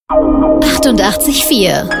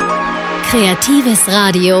88,4. Kreatives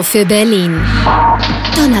Radio für Berlin.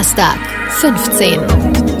 Donnerstag, 15.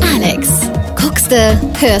 Alex. Guckste,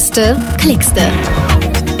 hörste, klickste.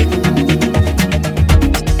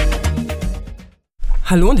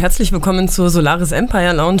 Hallo und herzlich willkommen zur Solaris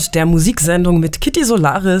Empire Lounge, der Musiksendung mit Kitty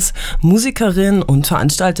Solaris, Musikerin und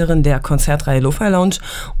Veranstalterin der Konzertreihe Lo-Fi Lounge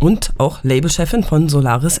und auch Labelchefin von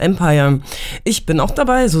Solaris Empire. Ich bin auch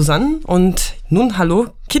dabei, Susanne, und nun hallo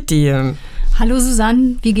Kitty. Hallo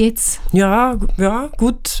Susanne, wie geht's? Ja,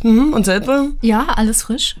 gut. Und selber? Ja, alles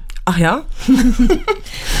frisch. Ach ja?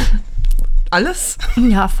 Alles?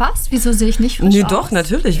 Ja, fast. Wieso sehe ich nicht frisch aus? Doch,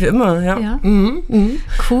 natürlich, wie immer. Ja.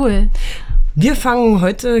 Cool. Wir fangen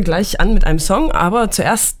heute gleich an mit einem Song, aber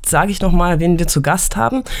zuerst sage ich nochmal, wen wir zu Gast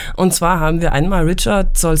haben. Und zwar haben wir einmal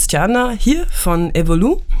Richard Solstiana hier von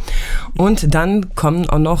Evolu und dann kommen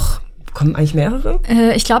eigentlich mehrere?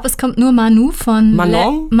 Ich glaube, es kommt nur Manon von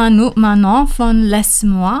Manon von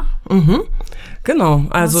Laisse-moi. Genau,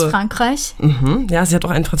 also aus Frankreich. Ja, sie hat auch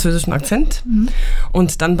einen französischen Akzent.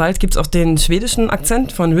 Und dann bald gibt es auch den schwedischen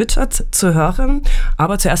Akzent von Richard zu hören.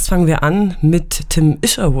 Aber zuerst fangen wir an mit Tim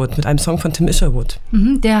Isherwood, mit einem Song von Tim Isherwood.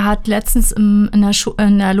 Der hat letztens in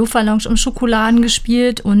der Lo-Fi Lounge im Schokoladen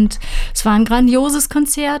gespielt und es war ein grandioses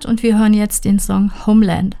Konzert und wir hören jetzt den Song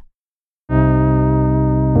Homeland.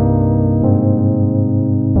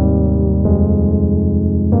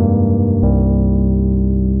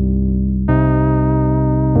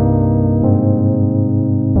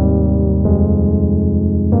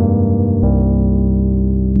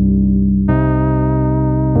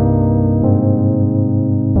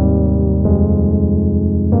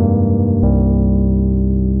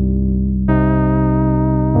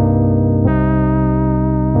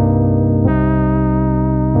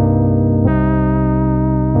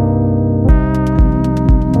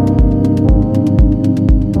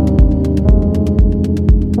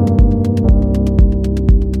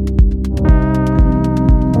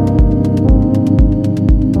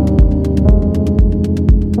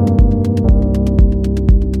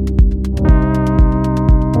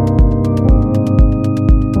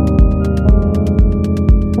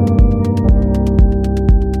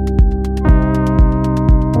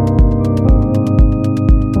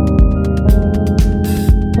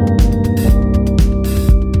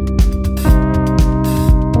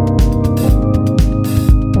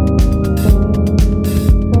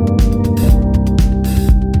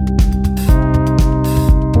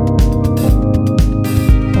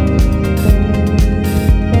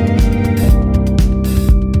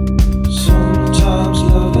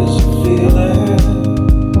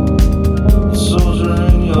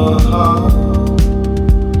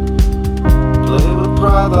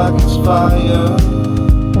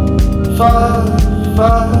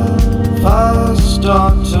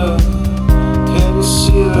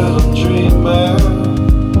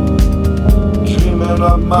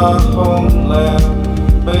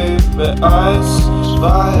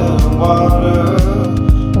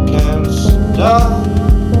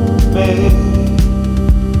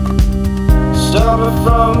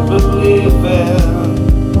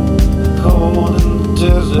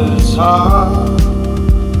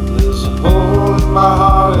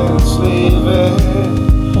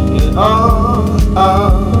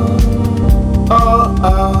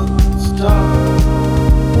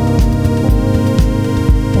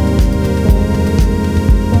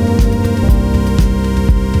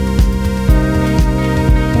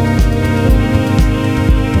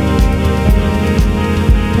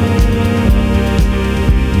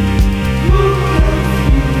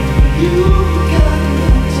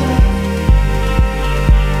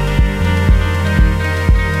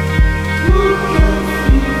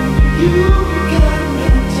 You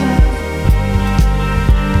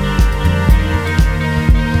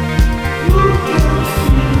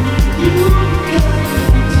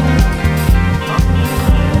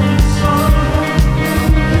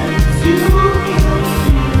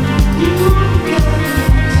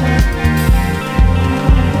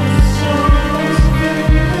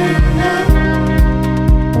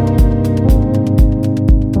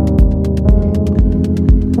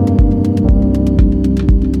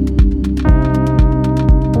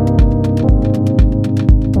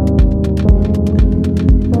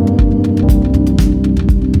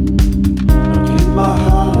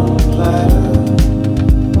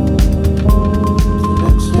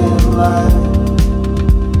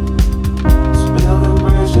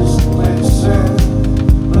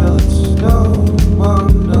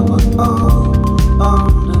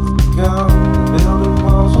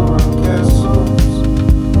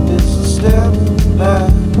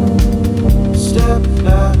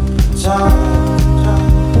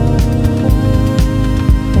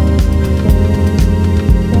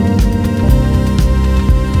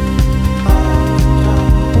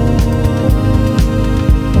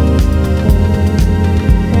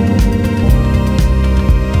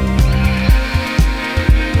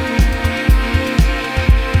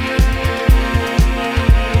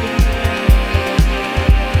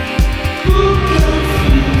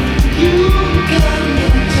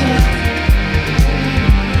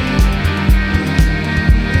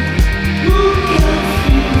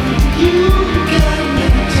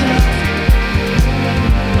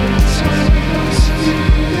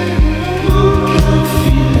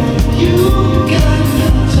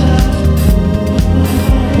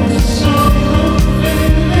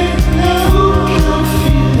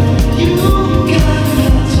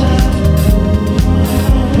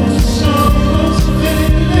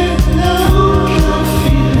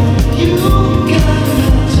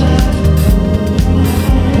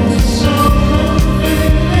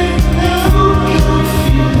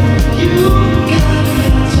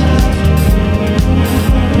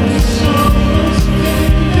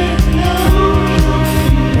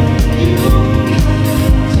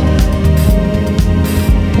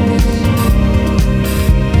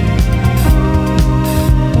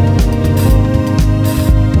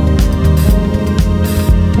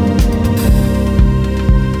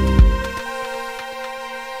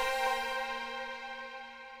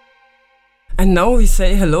And now we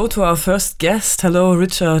say hello to our first guest. Hello,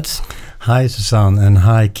 Richard. Hi, Susanne, and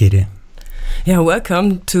hi, Kitty. Yeah,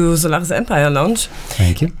 welcome to Solaris Empire Lounge.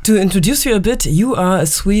 Thank you. To introduce you a bit, you are a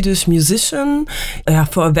Swedish musician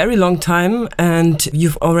for a very long time, and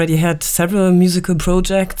you've already had several musical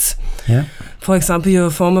projects. Yeah. For example,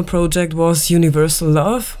 your former project was Universal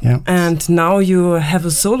Love, Yeah. and now you have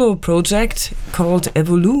a solo project called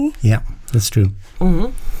Evolu. Yeah, that's true.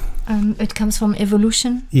 Mm-hmm. It comes from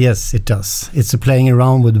evolution. Yes, it does. It's a playing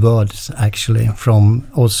around with words, actually, from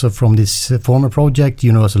this former project,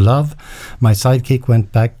 Universal Love. My sidekick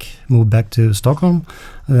moved back to Stockholm,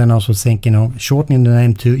 and then I was thinking, shortening the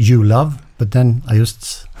name to You Love, but then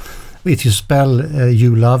if you spell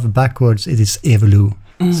You Love backwards, it is Evolu.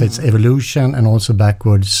 Mm. So it's evolution and also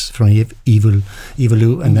backwards from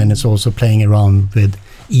evolu, and then it's also playing around with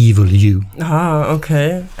evil you. Ah,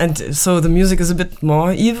 okay. And so the music is a bit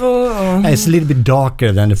more evil? Or? It's a little bit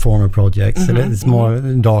darker than the former projects. Mm-hmm, it's more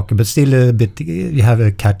darker, but still a bit, you have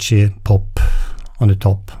a catchy pop on the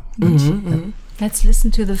top. Yeah. Let's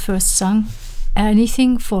listen to the first song,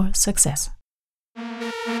 Anything for Success.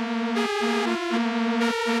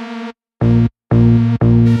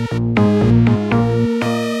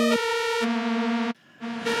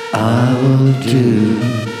 I will do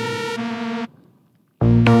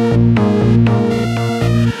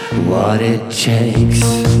what it takes,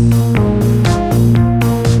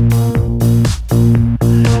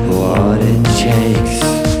 what it takes.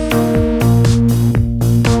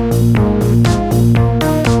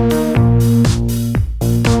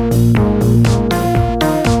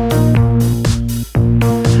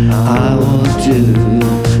 I will do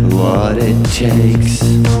what it takes.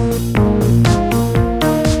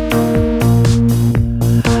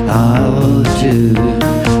 I will do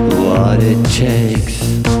what it takes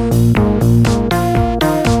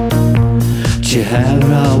to have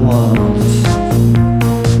what I want,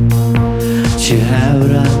 to have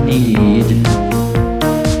what I need,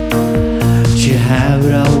 to have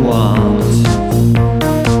what I want.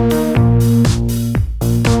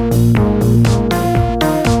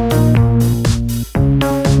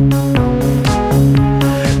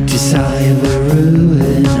 Desire will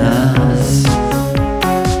ruin us.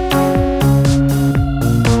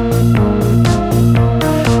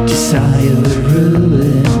 Desire will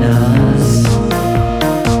ruin us.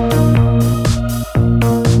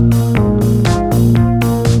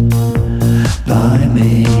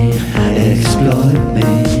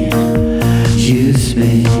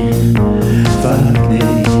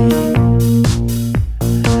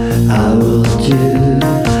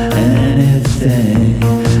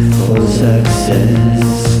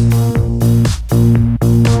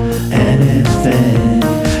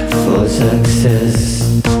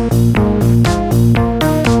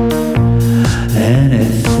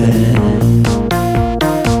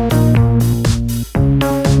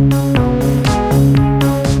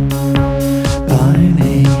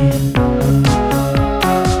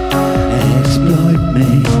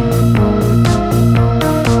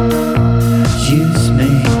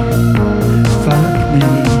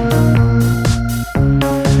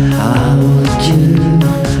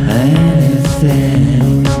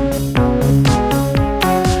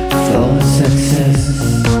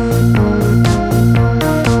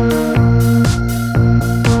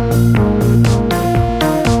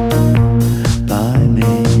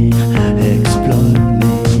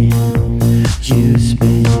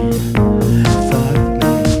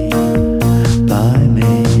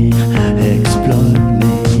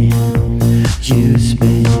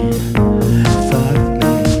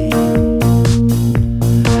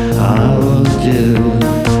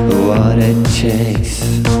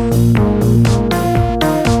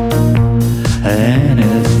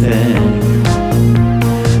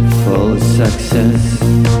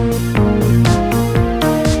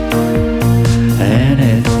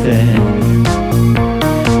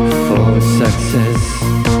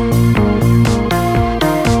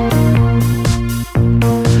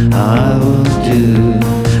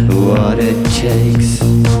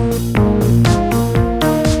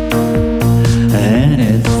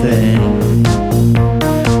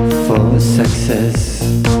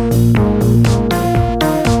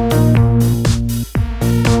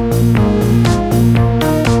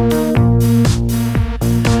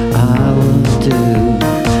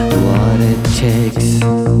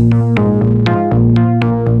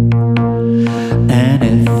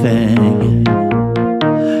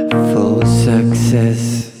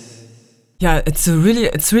 Yeah, it's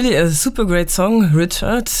really a super great song,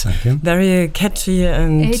 Richard. Thank you. Very catchy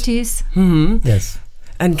and 80s. Yes.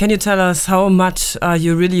 And can you tell us how much are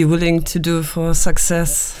you really willing to do for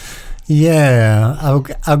success? Yeah,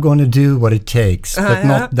 I'm going to do what it takes, but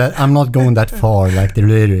not that. I'm not going that far like the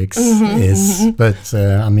lyrics is. But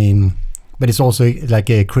I mean, but it's also like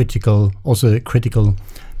a critical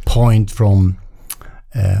point from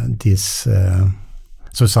this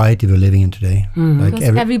society we're living in today. Like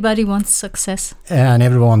Because everybody wants success. and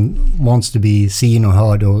everyone wants to be seen or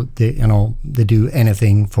heard, or they do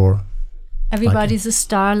anything for. Everybody's a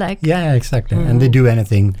star, like Yeah, exactly, and they do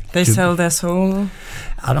anything. They sell their soul.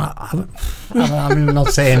 I will not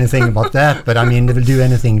say anything about that, but I mean they will do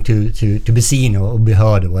anything to be seen or be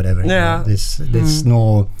heard or whatever. Yeah. There's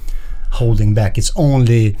no holding back. It's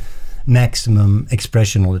only maximum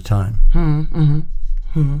expression all the time.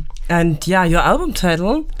 And yeah, your album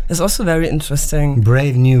title is also very interesting.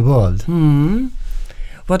 Brave New World.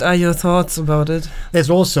 What are your thoughts about it? There's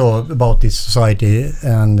also about this society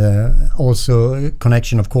and also a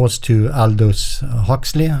connection, of course, to Aldous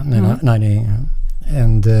Huxley and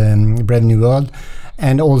Brave New World,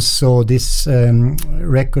 and also this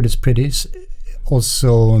record is pretty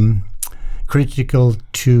also critical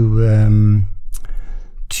to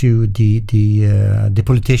the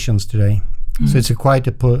politicians today. So it's quite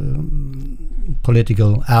a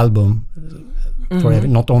political album. For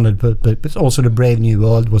not only, but also the Brave New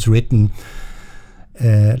World was written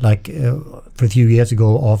for a few years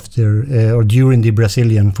ago after or during the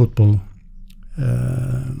Brazilian football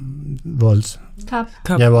World Cup.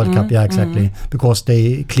 World Cup, yeah, exactly, because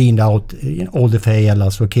they cleaned out all the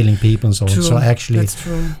favelas were killing people and so on. True. So actually, That's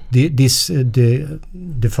true.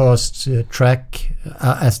 the first track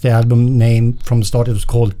as the album name from the start, it was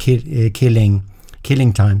called Killing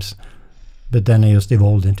Times. But then it just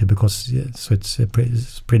evolved into so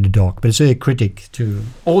it's pretty dark. But it's a critic to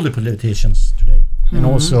all the politicians today, and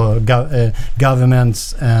also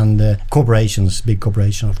governments and corporations, big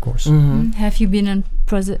corporations, of course. Have you been in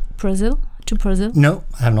Brazil? To Brazil? No,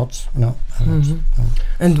 I have not. No, I have not. No.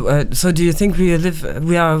 And so, do you think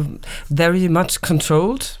we are very much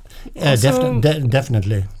controlled?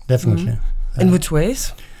 Definitely. In which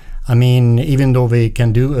ways? I mean, even though we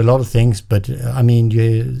can do a lot of things, but I mean,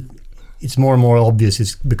 it's more and more obvious.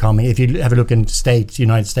 It's becoming. If you have a look in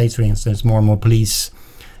United States, for instance, more and more police,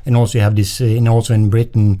 and also you have this, and also in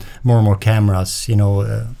Britain, more and more cameras.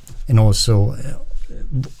 And also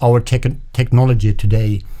our technology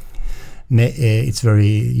today. It's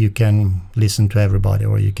you can listen to everybody,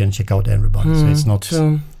 or you can check out everybody. So it's not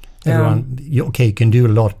everyone. You can do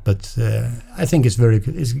a lot, but I think it's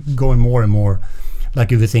going more and more. Like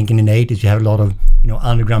you were thinking in the 80s, you have a lot of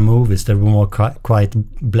underground movies that were more quite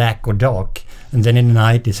black or dark, and then in the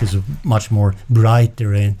 90s it's much more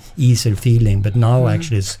brighter and easier feeling. But now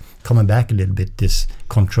actually it's coming back a little bit. This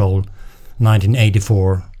control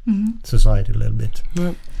 1984 society a little bit,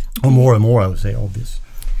 or more and more, I would say, obvious.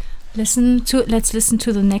 Let's listen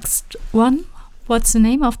to the next one. What's the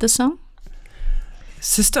name of the song?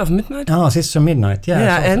 Sister of Midnight? Oh, Sister of Midnight, yeah.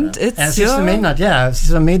 Yeah, and it's Sister of Midnight, yeah.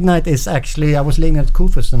 Sister of Midnight is actually, I was living at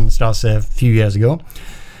Kurfürstenstrasse a few years ago.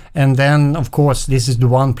 And then, of course, this is the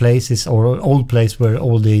one place, or old place where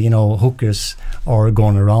all the, hookers are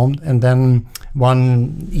going around. And then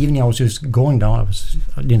one evening I was just going down,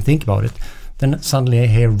 I didn't think about it. Then suddenly I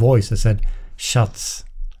hear a voice that said, Schatz,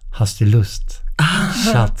 hast du Lust?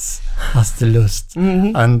 Schatz, hast du Lust?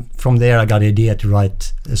 And from there I got the idea to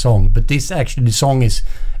write a song. But the song is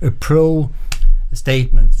a pro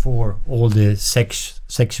statement for all the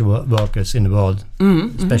sexual workers in the world,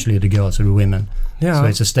 especially the girls or the women. Yeah. So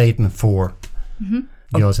it's a statement for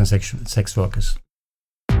girls and sex workers.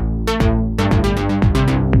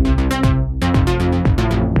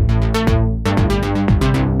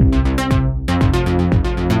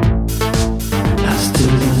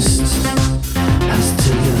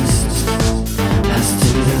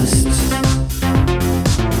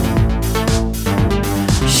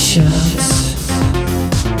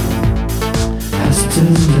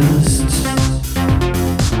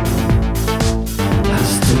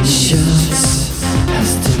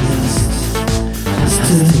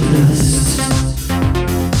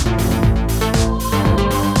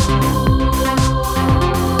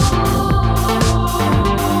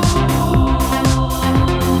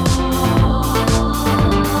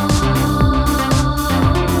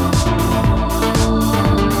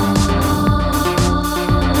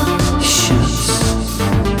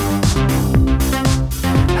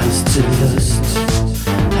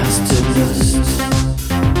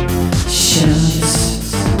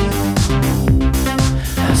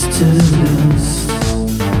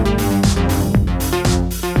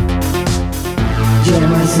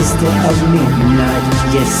 midnight.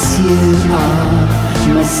 Yes, you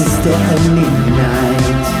are my sister at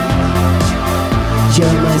midnight.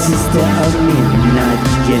 You're my sister at midnight.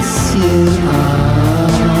 Yes, you are.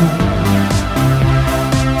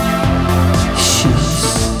 Shoes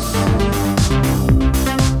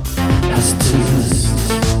has to lust,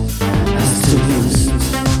 has to lust.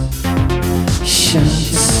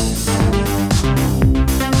 Shoes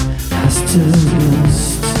has to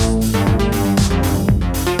lust.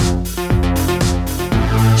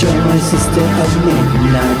 You're my sister at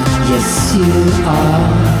midnight. Yes, you are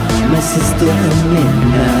my sister at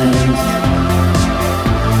midnight.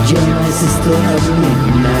 You're my sister at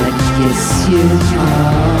midnight. Yes, you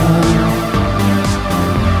are.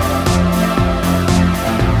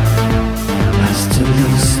 Has to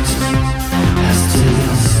lust, has to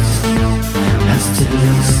lust, has to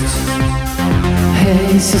lust.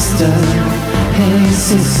 Hey sister, hey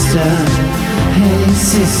sister, hey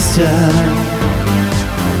sister.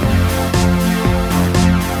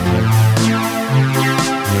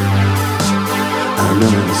 I'm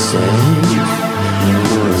not a saint, I'm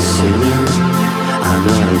not a sinner. I'm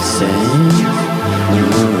not a saint, I'm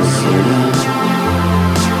not a sinner.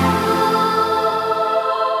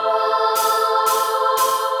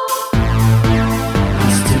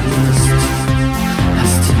 Has to lust,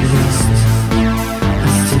 has to lust,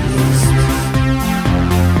 has to lust.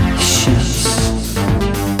 Shoes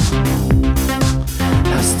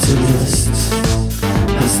has to lust,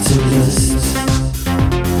 has to lust.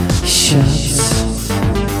 Shoes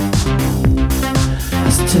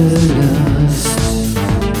to lust.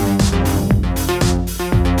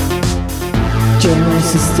 You're my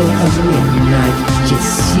sister at midnight. Yes,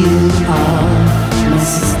 you are my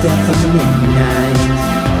sister at midnight.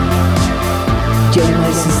 You're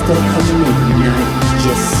my sister at midnight.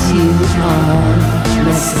 Yes, you are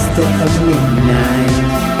my sister at midnight.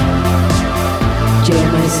 You're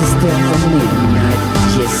my sister at midnight.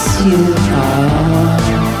 Yes, you are.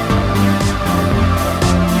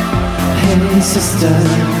 Hey sister,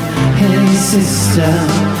 hey sister,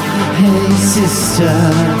 hey sister.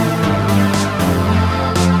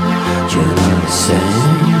 You're not a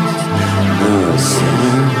saint, nor a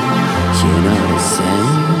sinner. You're not a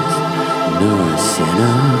saint, nor a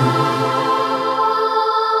sinner.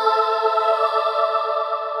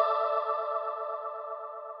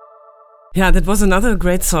 Yeah, that was another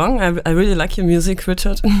great song. I really like your music,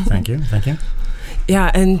 Richard. Thank you, thank you.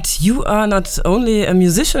 Yeah, and you are not only a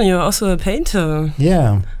musician, you're also a painter.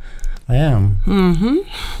 Yeah, I am. Mm-hmm.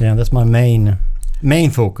 Yeah, that's my main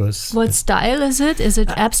focus. What style is it? Is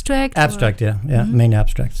it abstract? Abstract, yeah, mainly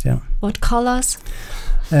abstracts, yeah. What colors?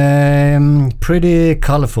 Pretty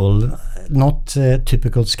colorful, not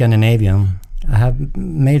typical Scandinavian. I have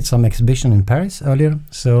made some exhibition in Paris earlier,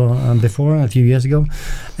 so before, a few years ago,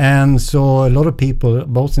 and so a lot of people,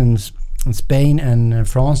 both in Spain and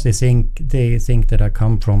France, they think that I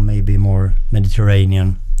come from maybe more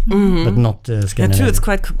Mediterranean, but not Scandinavian. Yeah, true. It's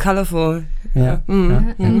quite colorful. Yeah.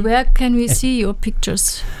 And where can we see your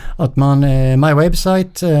pictures? At my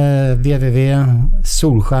website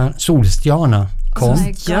www.solstjärna.com. Oh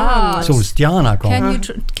my God. Solstjärna.com.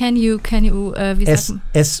 Can you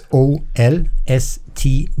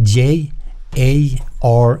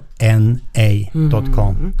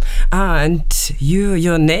SOLSTJARNA.com. And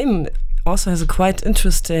your name also has a quite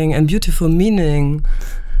interesting and beautiful meaning.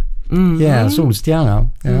 Yeah, Solstjärna.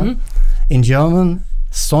 Yeah. In German,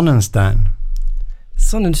 Sonnenstern.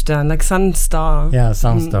 Sonnenstern, like sun star. Yeah,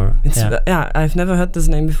 sun star. Yeah, I've never heard this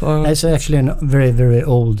name before. It's actually a very, very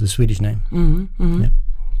old Swedish name.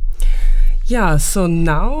 Yeah, so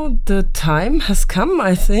now the time has come,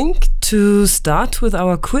 I think, to start with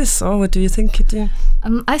our quiz. Or what do you think, Kitty?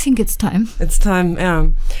 I think it's time. It's time, yeah.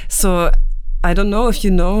 So I don't know if you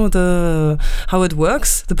know how it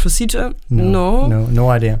works, the procedure. No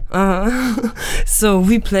idea. So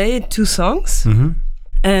we play 2 songs,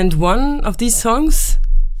 and one of these songs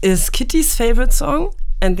is Kitty's favorite song,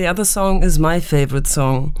 and the other song is my favorite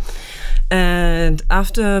song. And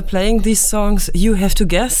after playing these songs, you have to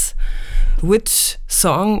guess which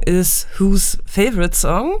song is whose favorite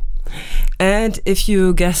song. And if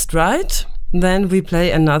you guessed right, then we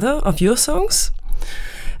play another of your songs.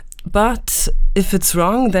 But if it's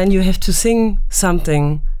wrong, then you have to sing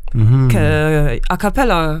something a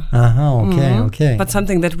cappella. Okay. But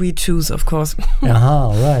something that we choose, of course.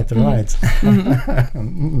 Right.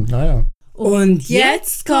 Naja. Und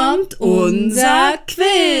jetzt kommt unser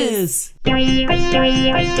Quiz.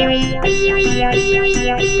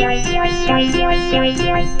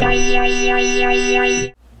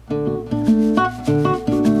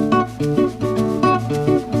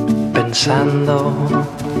 Pensando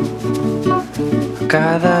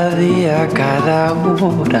Cada día, cada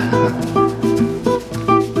hora,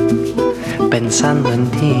 pensando en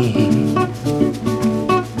ti,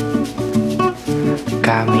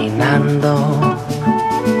 caminando,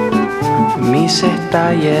 mi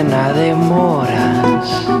cesta llena de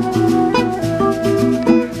moras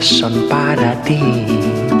son para ti.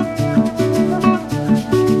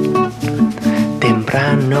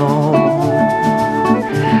 Temprano,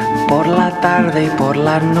 por la tarde y por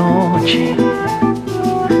la noche,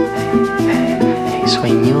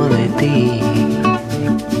 sueño de ti.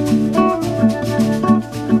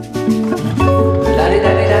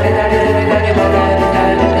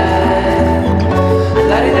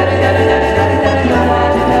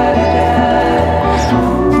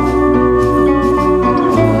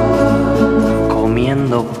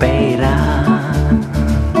 Comiendo pera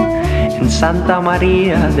en Santa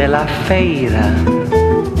María de la Feira.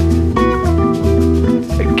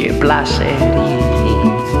 Qué placer ir.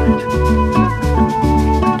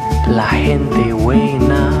 La gente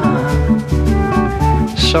buena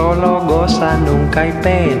solo goza, nunca hay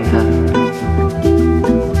pena.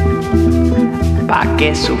 ¿Pa'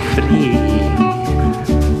 qué sufrir?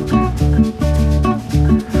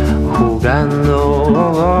 Jugando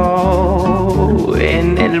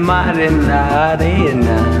en el mar, en la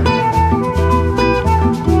arena,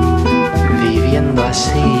 viviendo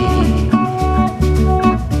así.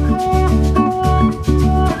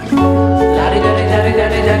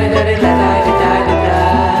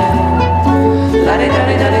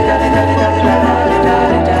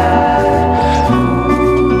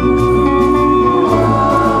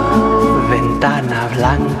 Ventana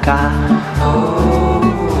blanca,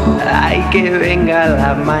 ay, que venga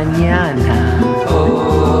la mañana,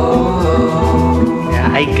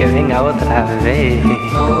 ay, que venga otra vez,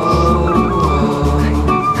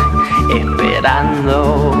 esperando.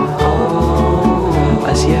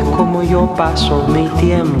 Así es como yo paso mi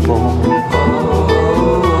tiempo,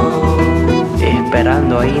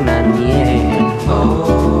 esperando a Inaniel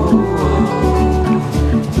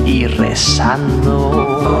y rezando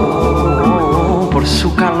por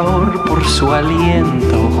su calor, por su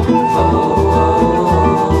aliento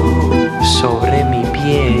sobre mi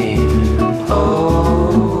piel.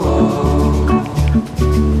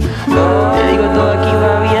 Te digo, todo aquí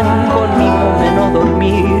va bien, conmigo de no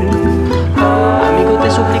dormir. Amigo, te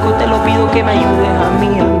suplico, te lo pido, que me ayudes a mí.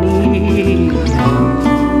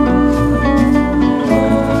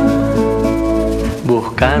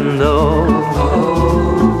 Buscando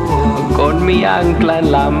con mi ancla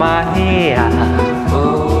en la marea,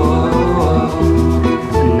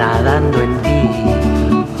 nadando en ti.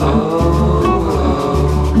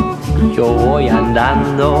 Yo voy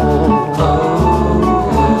andando,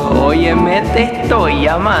 óyeme, te estoy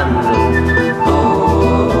llamando.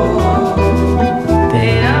 Te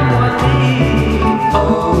amo a ti.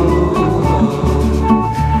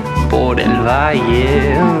 Por el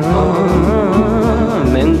valle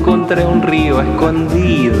me encontré un río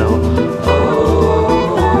escondido.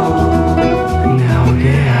 Me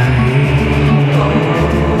ahogué ahí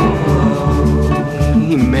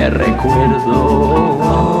y me recuerdo.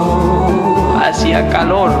 Hacía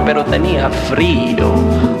calor pero tenía frío.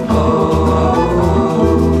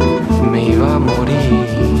 Me iba a morir.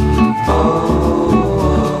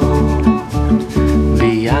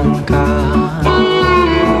 Bianca,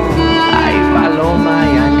 ay, Paloma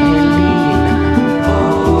y Angelina,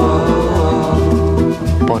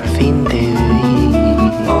 por fin te vi.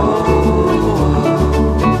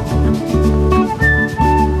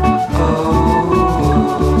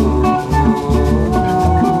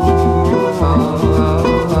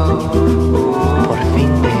 Por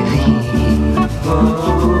fin te vi.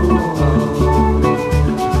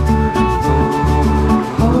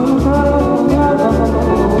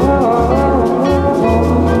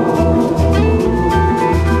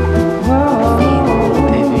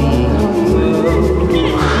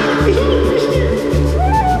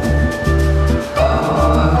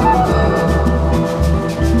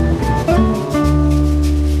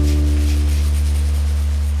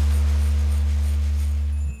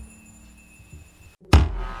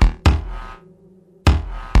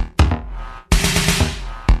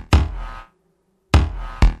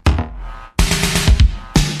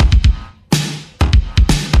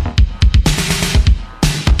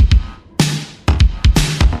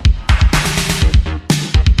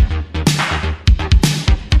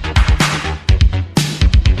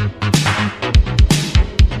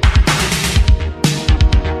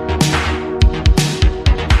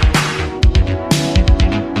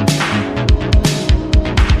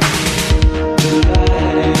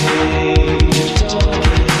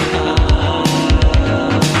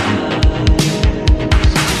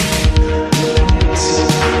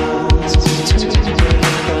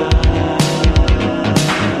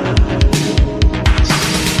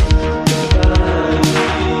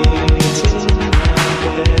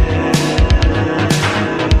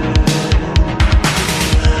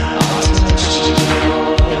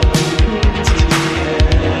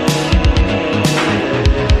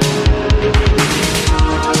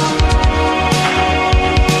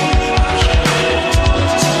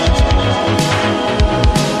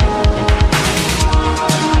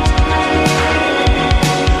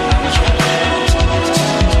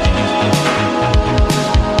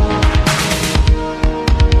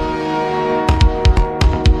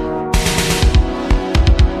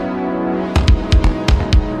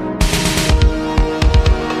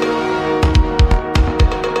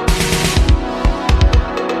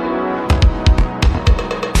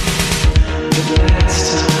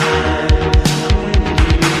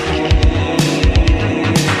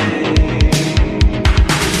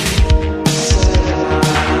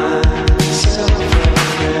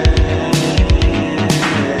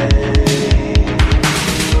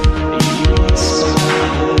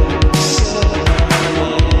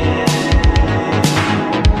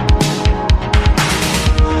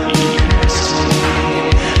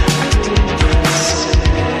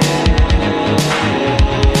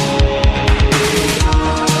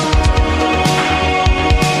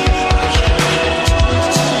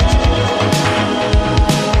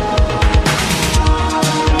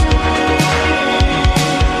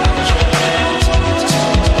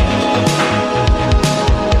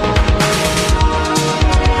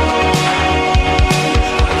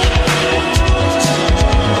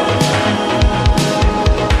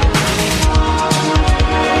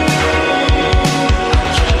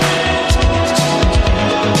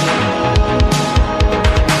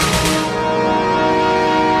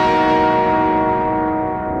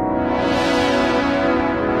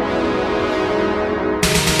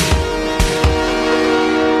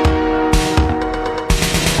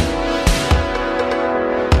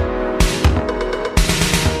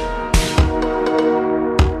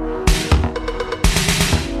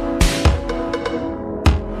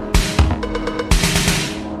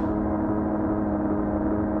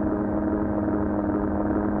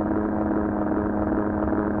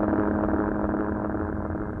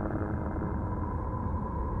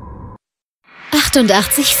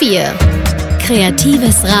 88,4.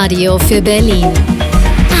 Kreatives Radio für Berlin.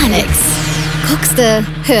 Alex, guckste,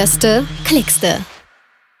 hörste, klickste.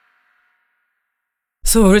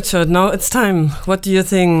 So, Richard, now it's time. What do you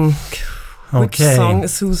think? Which song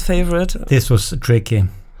is whose favorite? This was tricky.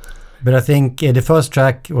 But I think the first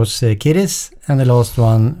track was Kitty's and the last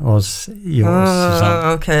one was yours.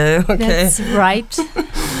 Okay. That's right.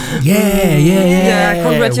 Yeah,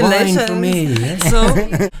 congratulations. Wine for me.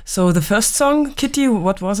 So the first song, Kitty,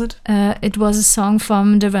 what was it? It was a song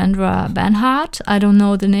from Devendra Banhart. I don't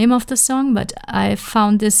know the name of the song, but I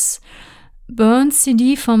found this burned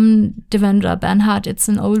CD from Devendra Banhart. It's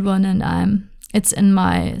an old one, and it's in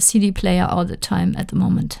my CD player all the time at the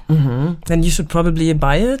moment. Mm-hmm. Then you should probably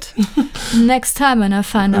buy it. Next time when I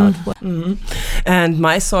find out what. Mm-hmm. And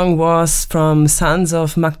my song was from Sons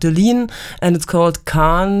of Magdalene, and it's called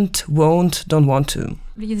Can't, Won't, Don't Want To.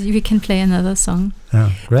 We can play another song.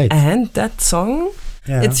 Oh, great. And that song,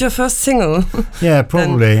 it's your first single. Yeah,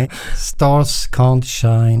 probably. Stars can't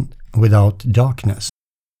shine without darkness.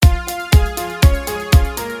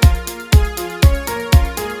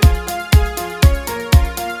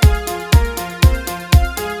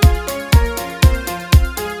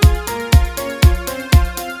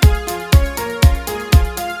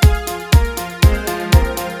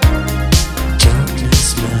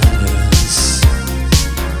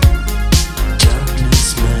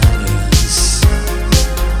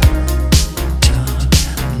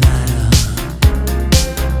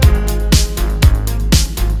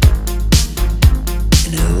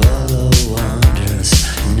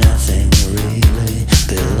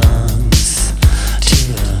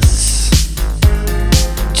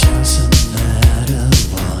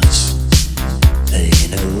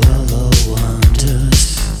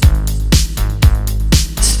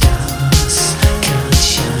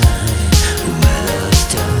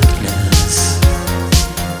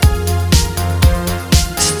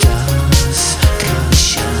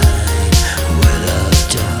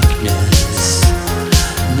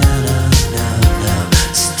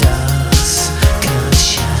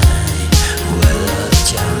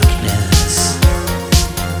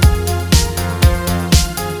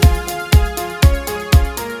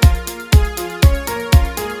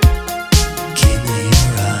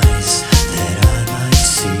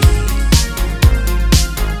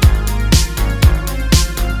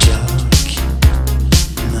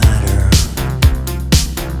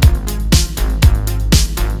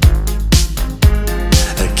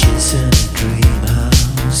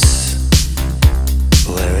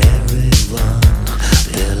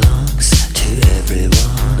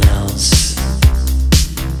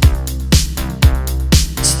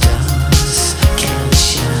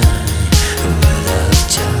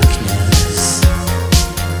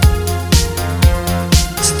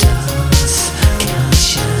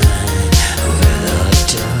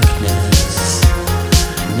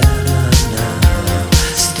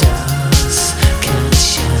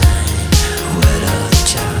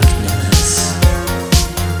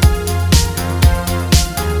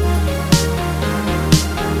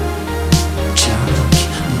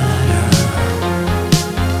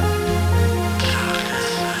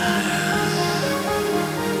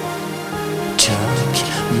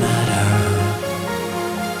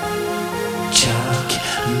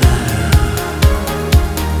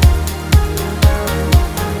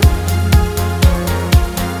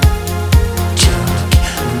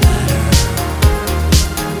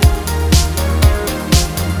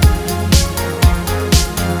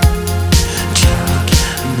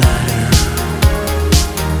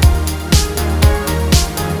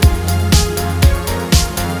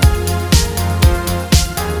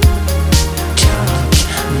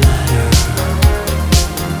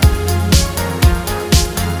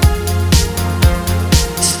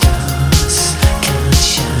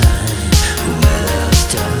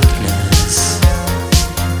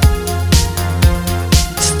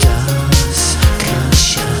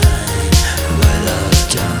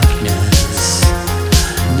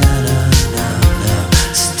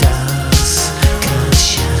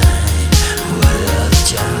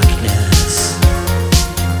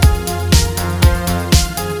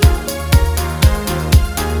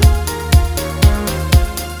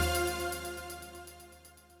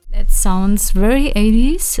 Sounds very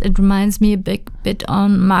 80s. It reminds me a bit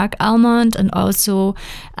on Mark Almond and also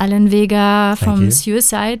Alan Vega from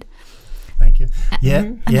Suicide. Thank you.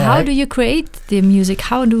 Yeah. And how do you create the music?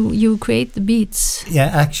 How do you create the beats? Yeah,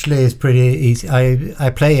 actually it's pretty easy. I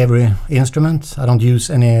play every instrument. I don't use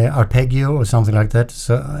any arpeggio or something like that.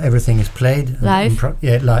 So everything is played live.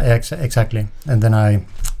 Exactly. And then I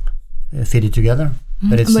fit it together.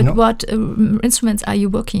 But it's But not. what instruments are you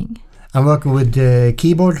working? I'm working with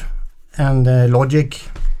keyboard and Logic,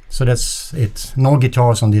 so that's it. No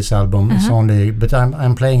guitars on this album. It's only, but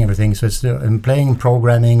I'm playing everything. So I'm playing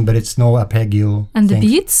programming, but it's no arpeggio. And the things.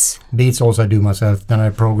 beats? Beats also I do myself. Then I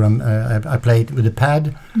program. I play it with a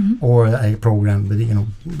pad, or I program with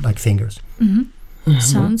like fingers.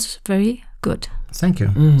 Sounds very good. Thank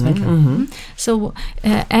you. Thank you. So,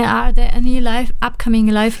 are there any upcoming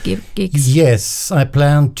live gigs? Yes, I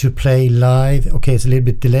plan to play live. Okay, it's a little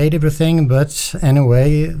bit delayed everything, but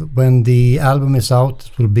anyway, when the album is out,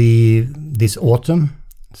 it will be this autumn.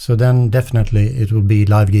 So then definitely it will be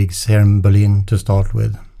live gigs here in Berlin to start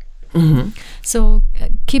with. So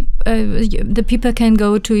the people can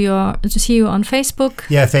go to see you on Facebook.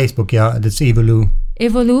 Yeah, Facebook. Yeah, that's Evolu.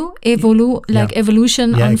 Evolu, like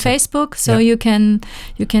evolution on exactly. Facebook. So you can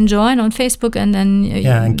join on Facebook and then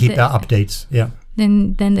and keep the updates. Yeah.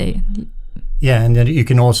 Then they. Yeah, and then you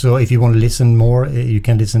can also, if you want to listen more, you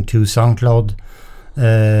can listen to SoundCloud,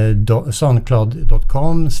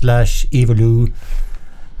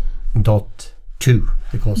 soundcloud.com/evolu.2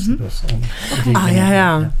 because it was on.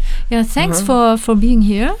 Yeah, thanks for being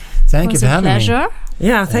here. Thank you for having me. It was a pleasure.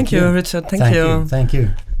 Yeah, thank you, Richard. Thank you. Thank you.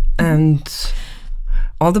 And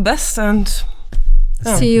all the best, and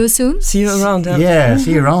See you soon. see you around. Yeah,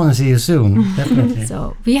 see you around and see you soon. Definitely.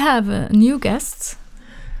 So we have new guests.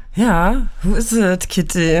 Yeah, who is it,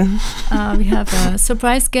 Kitty? We have a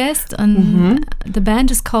surprise guest, and the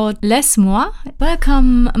band is called Laisse-moi.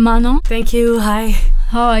 Welcome, Manon. Thank you. Hi.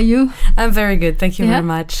 How are you? I'm very good. Thank you Yeah? very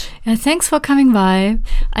much. Thanks for coming by.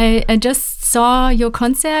 I just saw your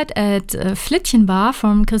concert at Flittchenbar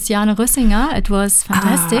from Christiane Rössinger. It was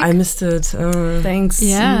fantastic. I missed it. Thanks.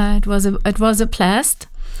 Yeah, it was a blast.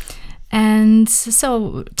 And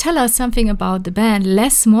so tell us something about the band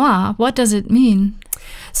Laisse-moi. What does it mean?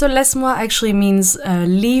 So laisse-moi actually means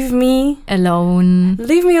leave me. Alone.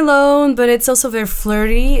 Leave me alone, but it's also very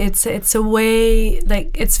flirty. It's a way,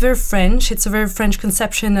 like, it's very French. It's a very French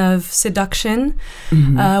conception of seduction.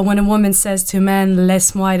 When a woman says to a man,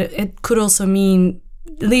 laisse-moi, it could also mean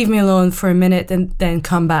leave me alone for a minute and then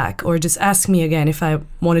come back, or just ask me again if I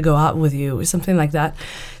want to go out with you, or something like that.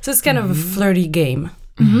 So it's kind of a flirty game.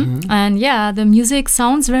 And yeah, the music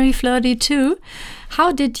sounds very flirty too.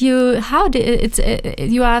 You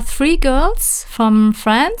are 3 girls from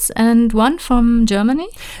France and 1 from Germany?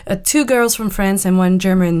 2 girls from France and 1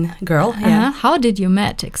 German girl. Yeah. How did you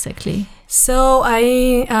met exactly? So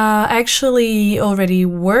I actually already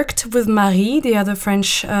worked with Marie, the other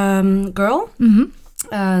French girl,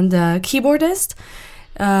 and keyboardist.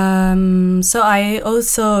 So I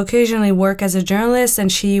also occasionally work as a journalist,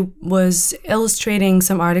 and she was illustrating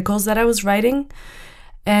some articles that I was writing.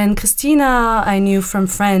 And Christina I knew from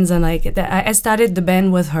friends, and I started the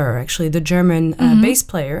band with her, actually, the German bass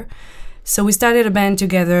player. So we started a band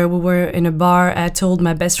together. We were in a bar. I told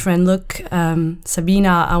my best friend, look,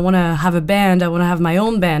 Sabina, I want to have a band. I want to have my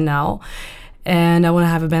own band now. And I want to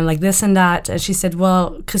have a band like this and that. And she said,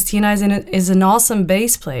 well, Christina is an awesome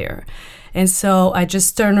bass player. And so I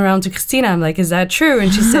just turned around to Christina. I'm like, is that true?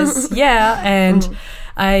 And she says, yeah. And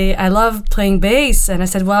I love playing bass. And I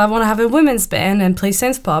said, well, I want to have a women's band and play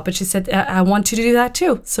synth pop. And she said, I want you to do that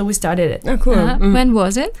too. So we started it. Oh, cool. When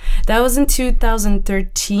was it? That was in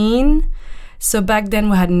 2013. So back then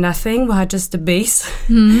we had nothing. We had just the bass.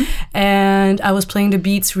 And I was playing the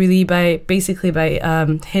beats really by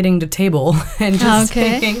hitting the table and just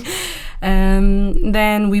singing.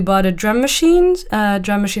 Then we bought a drum machine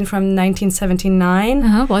from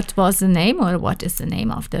 1979. What was the name, or what is the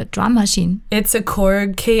name of the drum machine? It's a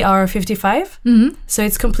Korg KR55. So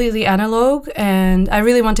it's completely analog, and I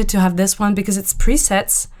really wanted to have this one because it's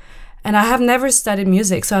presets. And I have never studied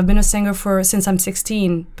music, so I've been a singer since I'm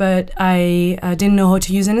 16, but I didn't know how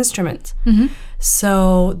to use an instrument.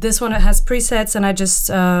 So this one has presets, and I just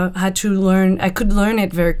had to learn. I could learn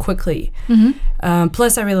it very quickly.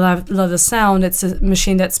 Plus, I really love the sound. It's a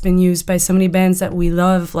machine that's been used by so many bands that we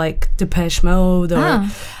love, like Depeche Mode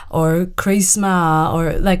or Charisma,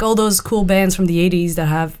 or like all those cool bands from the 80s that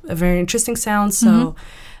have a very interesting sound. So.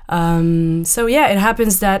 So yeah, it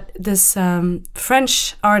happens that this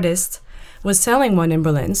French artist was selling one in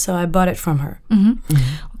Berlin, so I bought it from her.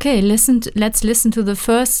 Okay, let's listen to the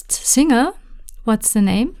first single. What's the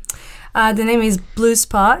name? The name is Blue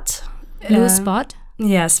Spot. Blue Spot?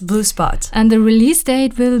 Yes, Blue Spot. And the release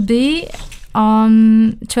date will be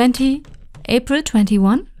on April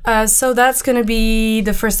 21. So that's going to be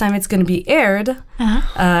the first time it's going to be aired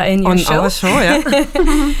in your show. On our show, yeah.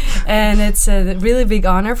 And it's a really big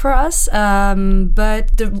honor for us.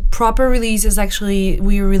 But the proper release is actually,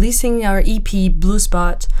 we're releasing our EP Blue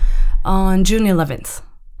Spot on June 11th.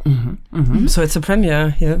 So it's a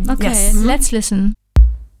premiere here. Okay, Yes. let's listen.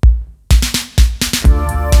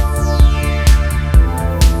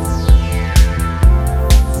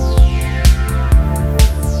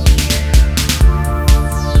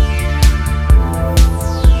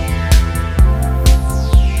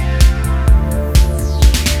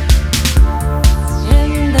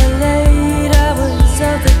 In the late hours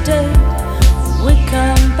of the day, we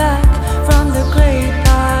come back from the great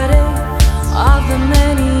party of the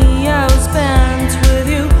many hours spent with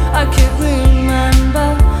you. I can't remember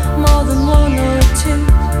more than one or two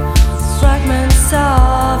fragments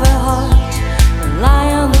of a heart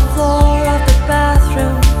lie on the floor of the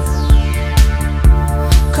bathroom.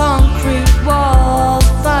 Concrete walls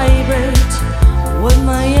vibrate with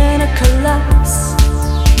my inner collapse.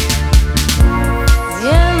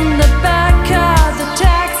 In the back of the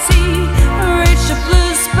taxi, reach a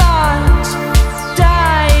blue spot,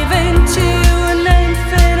 dive into an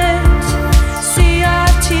infinite sea of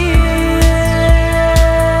tears.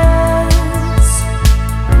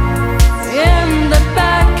 In the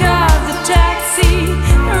back of the taxi,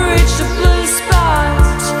 reach a blue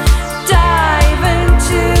spot, dive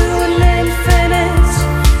into an infinite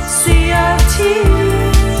sea of tears.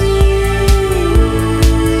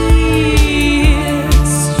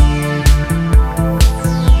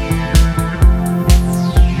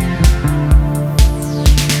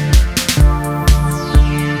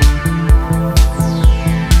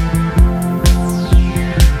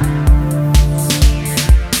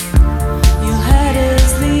 Your head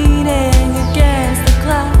is leaning against the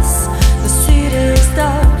glass. The seat is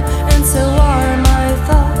dark, and so are my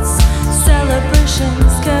thoughts.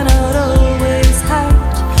 Celebrations cannot always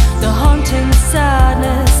hide the haunting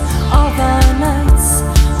sadness of our nights.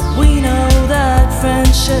 We know that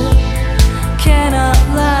friendship cannot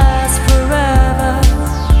last forever,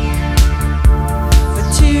 but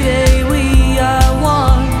today we are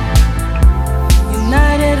one,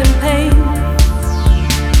 united in pain.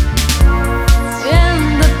 In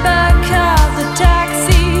the back of the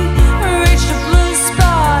taxi, reach the blue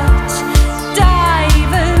spot,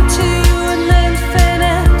 dive into an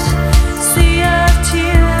infinite sea of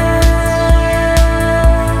tears.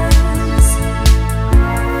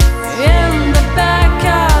 In the back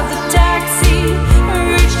of the taxi,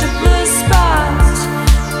 reach the blue spot,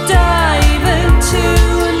 dive into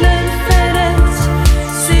an infinite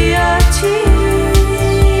sea of tears.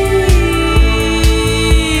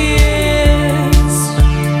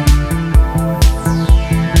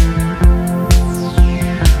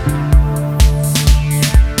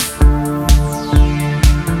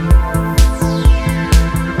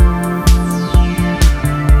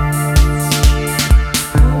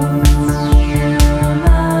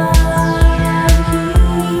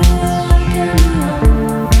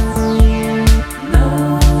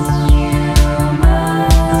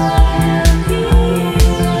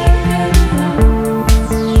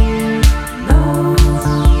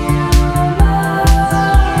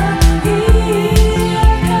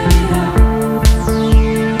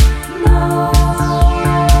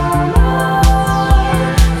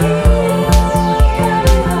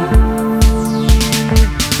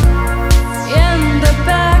 In the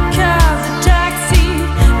back of the taxi,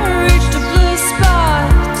 reach the blue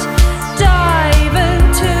spot, dive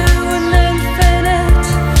into an infinite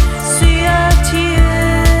sea of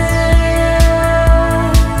tears.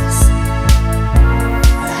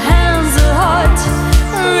 Hands are hot,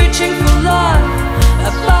 reaching for love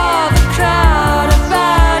above a crowd of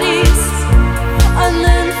bodies, an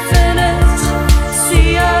infinite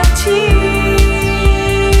sea of tears.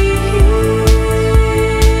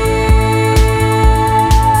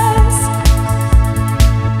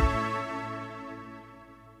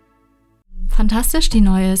 Fantastisch, die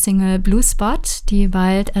neue Single Blue Spot, die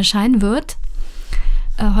bald erscheinen wird.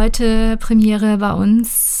 Heute Premiere bei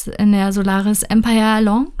uns in der Solaris Empire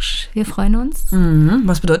Lounge. Wir freuen uns.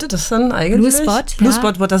 Was bedeutet das dann eigentlich? Blue Spot, Blue ja.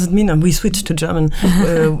 Spot, what does it mean? We switch to German.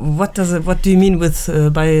 What do you mean with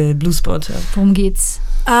by Blue Spot? Worum geht's?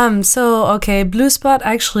 Okay, Blue Spot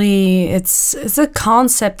actually it's a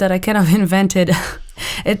concept that I kind of invented.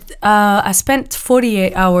 I spent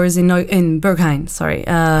 48 hours in Berghain. Sorry,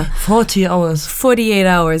 40 hours. 48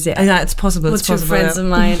 hours. Yeah, Yeah, it's possible. with It's two possible. friends of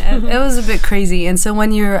mine. And it was a bit crazy. And so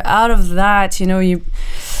when you're out of that, you know, you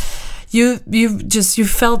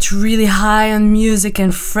felt really high on music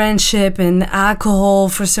and friendship and alcohol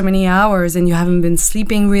for so many hours, and you haven't been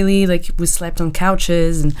sleeping really. Like we slept on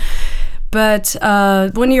couches But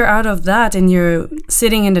when you're out of that and you're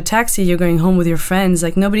sitting in the taxi, you're going home with your friends,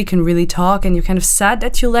 like nobody can really talk, and you're kind of sad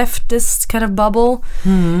that you left this kind of bubble.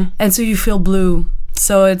 And so you feel blue.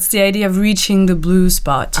 So it's the idea of reaching the blue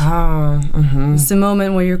spot. It's the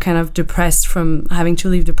moment where you're kind of depressed from having to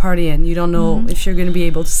leave the party and you don't know if you're going to be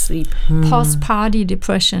able to sleep. Post-party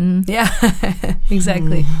depression. Yeah,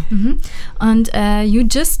 exactly. And you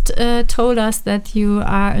just told us that you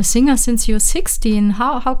are a singer since you're 16.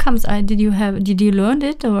 How comes? Did you learn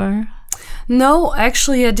it or? No,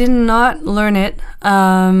 actually, I did not learn it.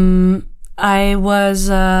 I was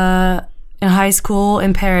in high school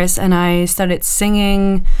in Paris, and I started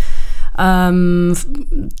singing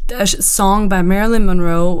a song by Marilyn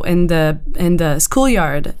Monroe in the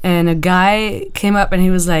schoolyard. And a guy came up, and he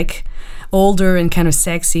was like older and kind of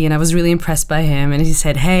sexy, and I was really impressed by him. And he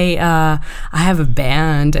said, "Hey, I have a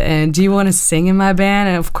band, and do you want to sing in my band?"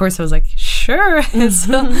 And of course, I was like, "Sure."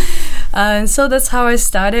 And so that's how I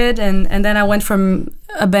started, and then I went from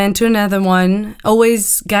a band to another one,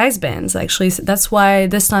 always guys bands actually. So that's why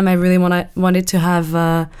this time I really wanted to have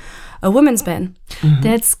a women's band.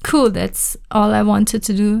 That's cool. That's all I wanted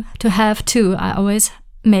to have too. I always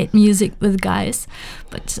made music with guys,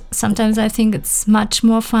 but sometimes I think it's much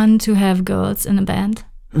more fun to have girls in a band.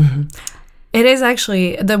 It is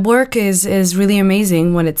actually. The work is really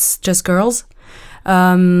amazing when it's just girls.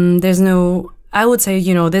 There's no, I would say,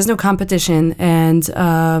 there's no competition, and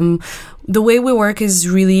the way we work is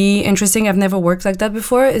really interesting. I've never worked like that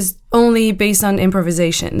before. Is only based on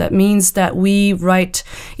improvisation. That means that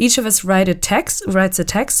each of us writes a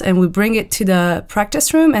text, and we bring it to the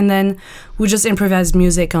practice room, and then we just improvise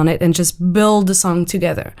music on it and just build the song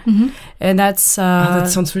together. And that's that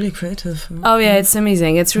sounds really creative. Oh yeah, it's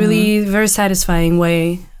amazing. It's really very satisfying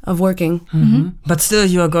way of working. But still,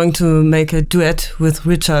 you are going to make a duet with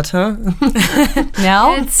Richard, huh?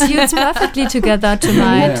 Now? It suits perfectly together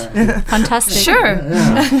tonight. Yeah. Fantastic. Sure.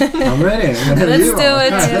 Yeah. I'm ready. Let's do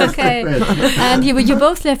it. Okay. And you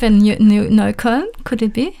both live in Neukölln, could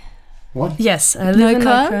it be? What? Yes, I live in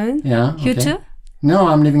Neukölln. Yeah. Okay. You too? No,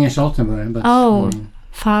 I'm living in Charlottenburg. But,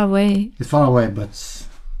 far away. It's far away, but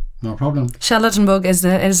no problem. Charlottenburg is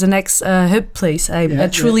the next hip place. I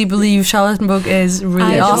truly believe Charlottenburg is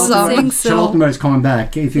really awesome. I think so. Charlottenburg is coming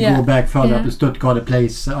back. If you go back further up to Stuttgart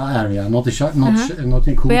Place area, not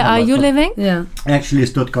in Kuba. Where are you living? Yeah. Actually,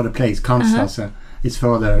 Stuttgart Place, Kantstrasse. It's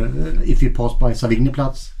further if you pass by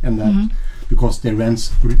Savigneplatz, and that because the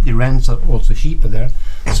rents are also cheaper there.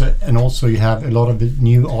 So, and also you have a lot of the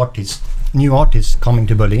new artists coming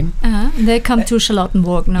to Berlin. They come to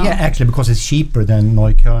Charlottenburg now. Yeah, actually, because it's cheaper than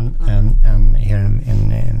Neukölln and here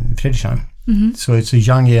in Friedrichshain. So it's a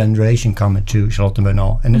young generation coming to Charlottenburg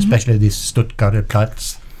now, and especially this Stuttgart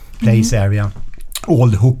Place area, all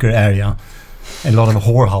the hooker area. A lot of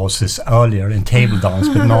whorehouses earlier in table dance,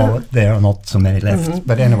 but now there are not so many left.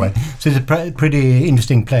 But anyway, so it's a pretty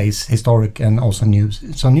interesting place, historic and also new.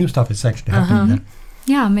 So new stuff is actually happening there.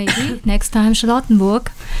 Yeah, maybe next time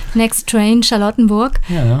Charlottenburg, next train Charlottenburg.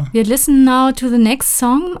 Yeah. We listen now to the next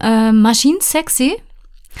song, Machine Sexy.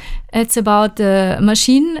 It's about the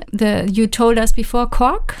machine that you told us before,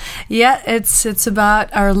 Korg. Yeah, it's about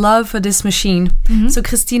our love for this machine. So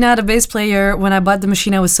Christina, the bass player, when I bought the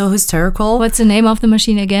machine, I was so hysterical. What's the name of the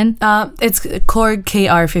machine again? It's Korg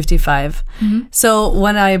KR55. So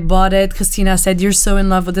when I bought it, Christina said, "You're so in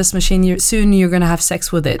love with this machine, soon you're going to have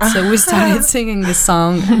sex with it." So we started singing this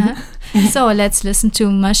song. So let's listen to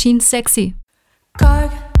Machine Sexy.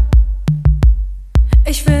 Korg,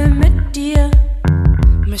 ich will mit dir.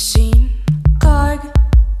 Machine, Korg,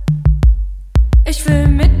 ich will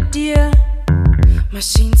mit dir.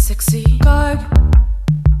 Machine Sexy, Korg,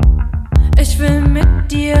 ich will mit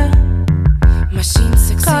dir. Machine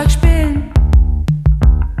Sexy, Korg spielen.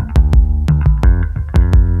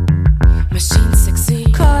 Machine Sexy,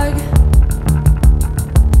 Korg,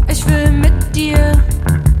 ich will mit dir.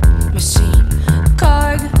 Machine,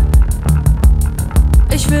 Korg,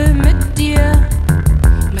 ich will mit dir.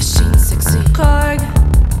 Machine Sexy, Korg,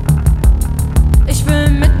 ich will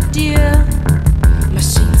mit dir.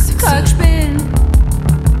 Machine Sexy, Korg spielen.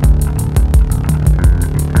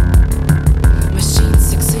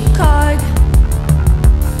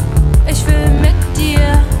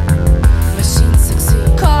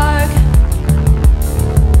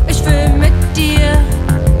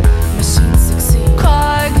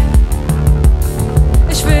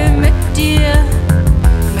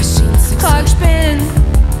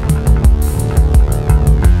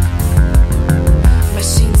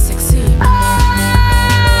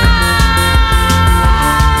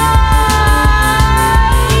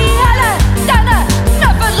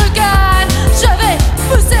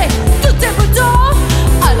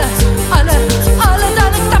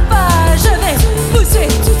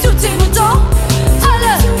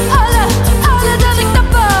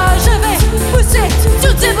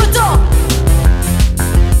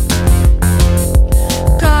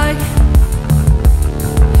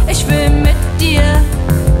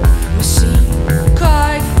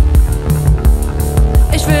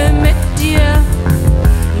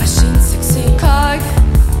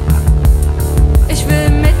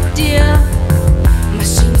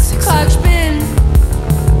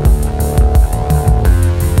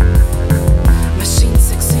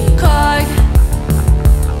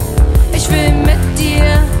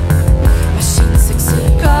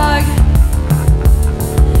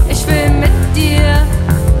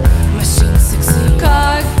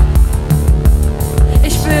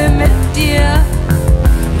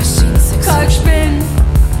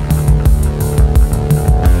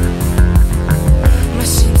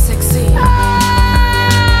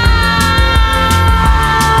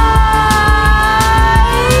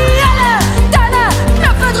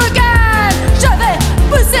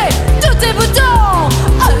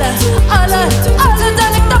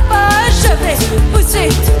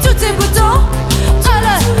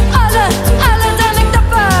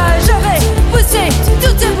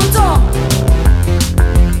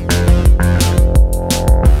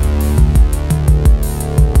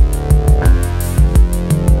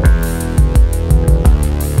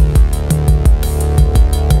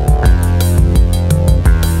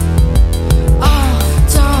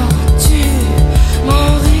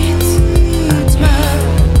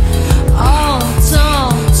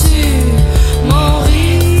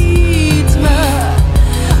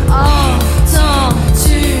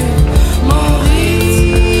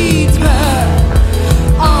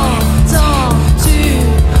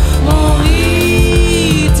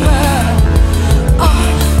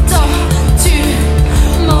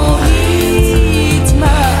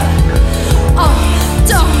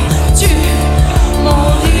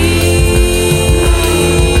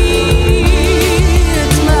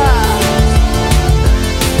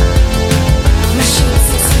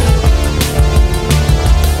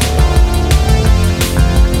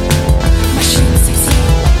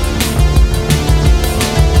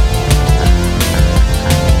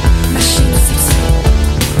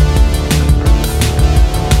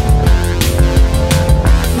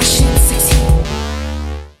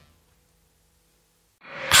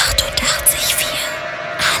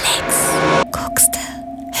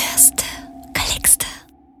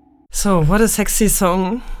 So, what a sexy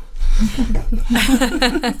song.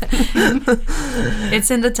 It's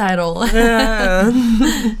in the title. Yeah.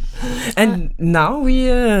 And now we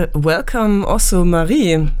welcome also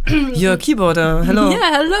Marie, your keyboarder. Hello.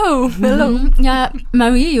 Yeah, hello. Yeah,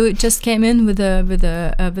 Marie, you just came in with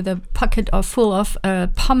a pocket full of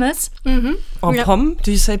pommes. Or pomme?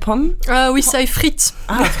 Do you say pomme? We say frites.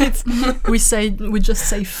 Frites. we just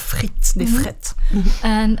say frites, des frites.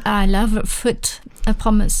 And I love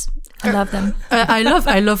pommes. I love them. I love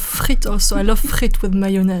frites also. I love frites with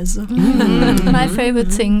mayonnaise. My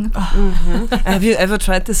favorite thing. Have you ever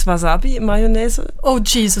tried this wasabi mayonnaise? Oh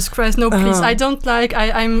Jesus Christ! No, please. I don't like.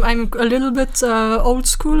 I'm a little bit old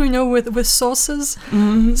school, with sauces.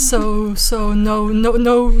 So no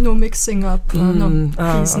mixing up. No,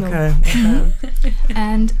 please okay. no.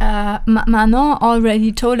 And Manon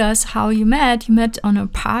already told us how you met. You met on a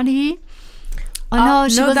party. No,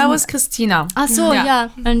 that was Christina. Yeah.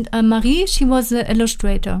 And Marie, she was the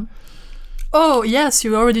illustrator. Oh yes,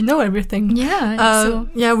 you already know everything. Yeah.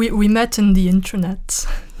 Yeah, we met in the internet.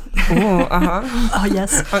 Oh, Oh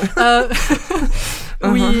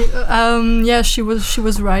yes. She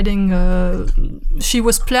was writing. She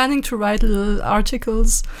was planning to write little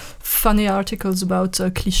articles, funny articles about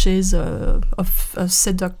cliches of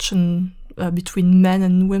seduction between men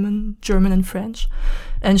and women, German and French,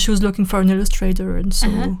 and she was looking for an illustrator, and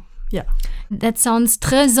so yeah. That sounds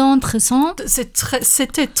très intéressant.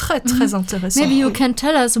 C'était très intéressant. Maybe you can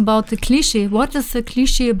tell us about the cliché. What is the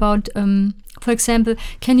cliché about? For example,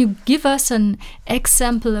 can you give us an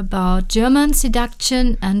example about German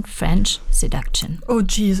seduction and French seduction? Oh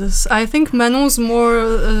Jesus! I think Manon's more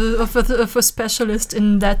of a specialist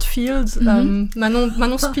in that field.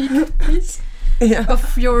 Manon, speak, please. Yeah.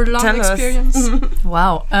 Of your long experience.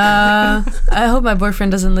 Wow. I hope my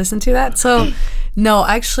boyfriend doesn't listen to that. So, no,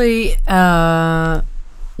 actually, German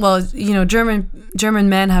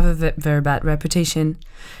men have a very bad reputation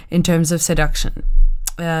in terms of seduction.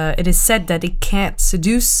 It is said that they can't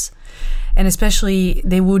seduce, and especially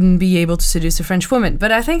they wouldn't be able to seduce a French woman.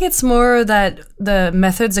 But I think it's more that the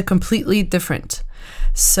methods are completely different.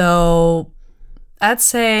 So I'd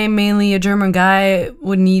say mainly a German guy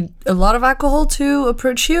would need a lot of alcohol to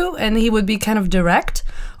approach you, and he would be kind of direct,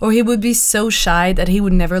 or he would be so shy that he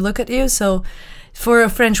would never look at you. So for a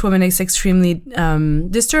French woman, it's extremely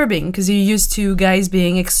disturbing because you're used to guys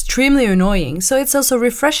being extremely annoying. So it's also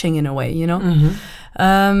refreshing in a way,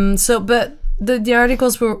 But the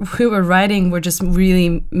articles we were writing were just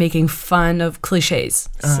really making fun of cliches.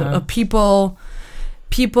 So of people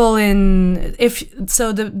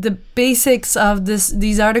the basics of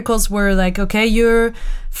these articles were like, okay, you're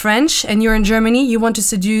French and you're in Germany, you want to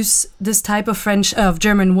seduce this type of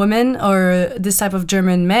German woman or this type of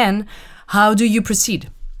German man, how do you proceed?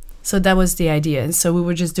 So that was the idea, and so we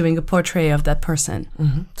were just doing a portrait of that person.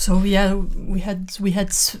 So yeah, we had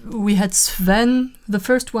Sven. The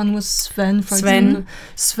first one was Sven.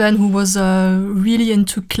 Sven, who was really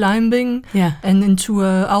into climbing, and into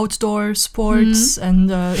outdoor sports,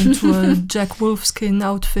 and into Jack Wolfskin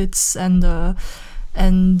outfits,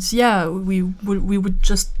 and yeah, we would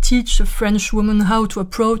just teach a French woman how to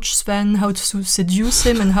approach Sven, how to seduce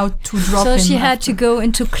him, and how to drop him. So she had to go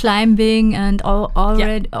into climbing and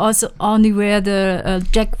also only wear the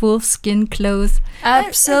Jack Wolfskin clothes.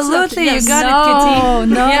 Absolutely, Yes. You got it,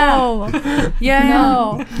 Kitty. No.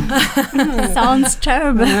 Yeah. Sounds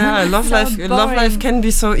terrible. Yeah, love life can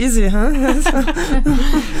be so easy, huh?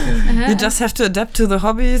 You just have to adapt to the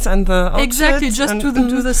hobbies and the outfits. Exactly, just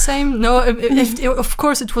do the same. No, of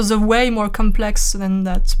course it was a way more complex than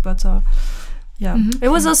that, but yeah. It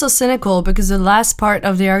was also cynical because the last part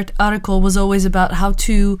of the article was always about how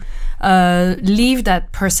to leave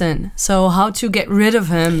that person, so how to get rid of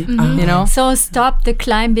him, So stop the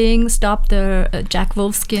climbing, stop the Jack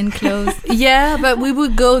Wolfskin clothes. Yeah, but we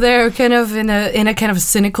would go there kind of in a kind of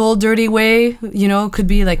cynical, dirty way, could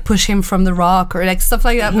be like push him from the rock or like stuff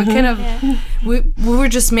like that, but kind of we were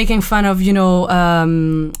just making fun of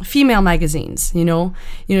female magazines,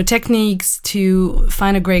 techniques to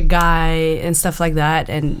find a great guy and stuff like that.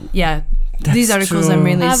 And yeah, these articles are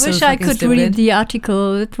mainly I so wish I could stupid. read the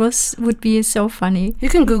article. It would be so funny. You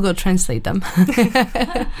can Google translate them.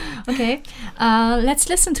 Okay, let's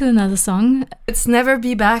listen to another song. It's Never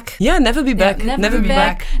Be Back. Yeah, Never Be Back. Yeah, Never Be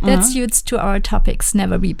Back. That suits to our topics.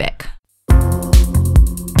 Never Be Back.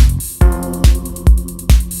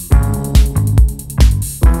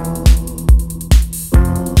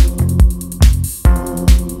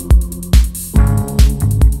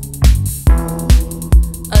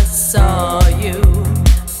 Saw you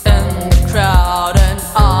in the crowd and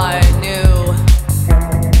I knew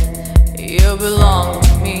you belonged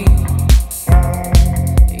to me.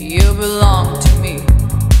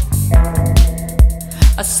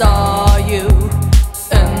 I saw you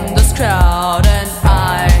in this crowd and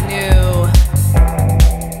I knew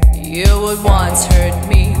you would once hurt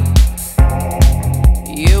me.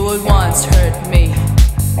 You would once hurt me.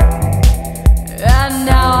 And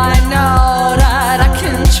now I know that I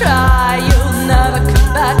can try. You'll never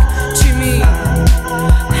come back to me.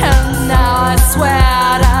 And now I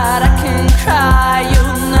swear that I can cry.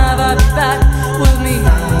 You'll never be back with me.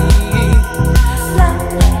 La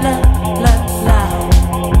la la la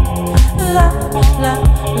la la la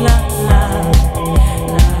la la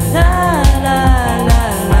la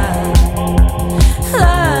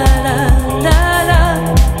la la la.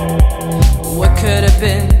 What could have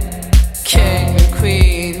been king and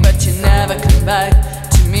queen, but you never come back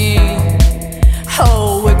to me.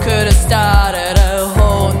 Oh, we could have started a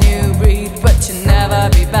whole new breed, but you never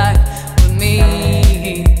be back with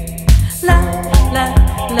me. La la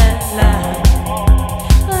la la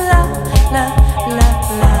la la la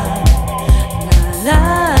la la la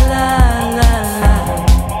la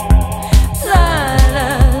la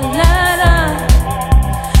la la.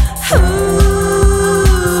 Ooh.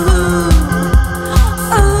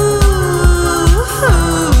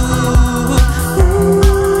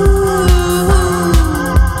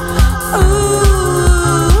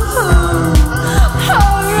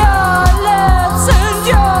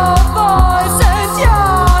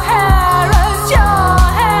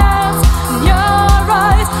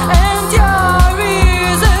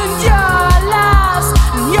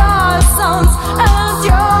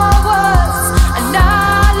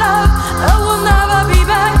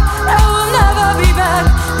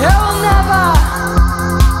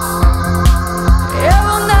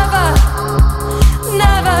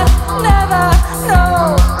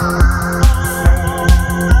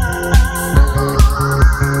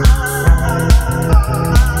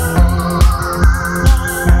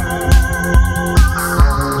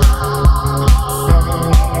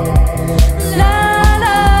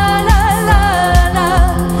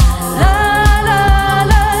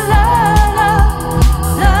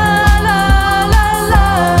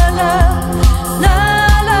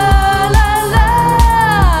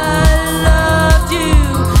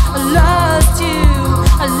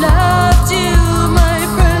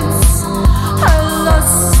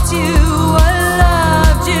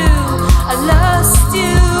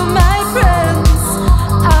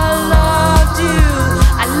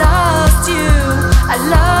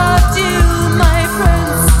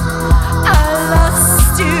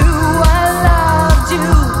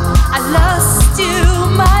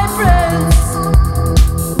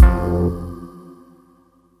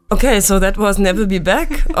 Okay, so that was Never Be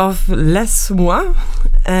Back of Laisse-moi.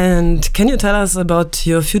 And can you tell us about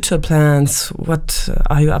your future plans? What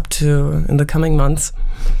are you up to in the coming months?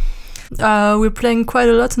 We're playing quite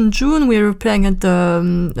a lot in June. We're playing at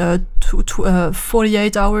the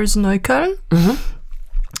 48 Hours Neukölln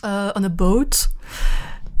on a boat.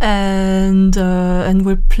 And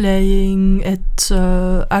we're playing at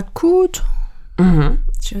Akud.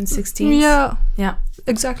 June 16th. Yeah,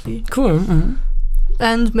 exactly. Cool.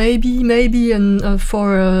 And maybe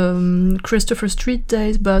for Christopher Street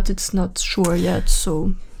Days, but it's not sure yet.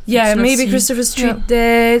 So yeah, maybe Christopher Street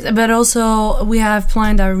Days, but also we have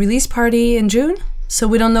planned our release party in June. So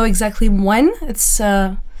we don't know exactly when. It's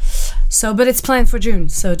but it's planned for June.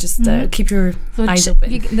 So just keep your eyes open.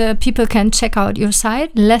 The people can check out your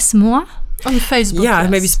site, Laisse-moi, on Facebook. Yeah,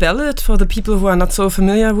 maybe spell it for the people who are not so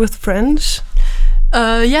familiar with French.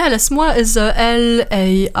 Laisse-moi is Laisse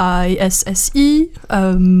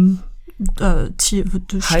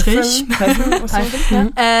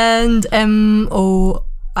hyphen and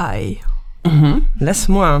MOI.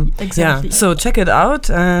 Laisse-moi. Exactly. Yeah. So check it out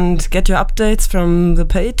and get your updates from the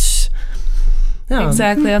page. Yeah.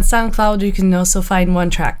 Exactly. On SoundCloud you can also find one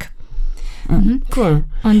track. Cool.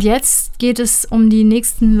 Und jetzt geht es um die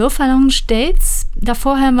nächsten Lo-Fi-Lounge Dates.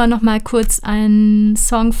 Davor hören wir noch mal kurz einen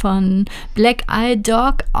Song von Black Eyed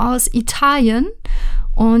Dog aus Italien.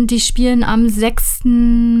 Und die spielen am 6.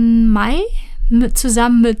 Mai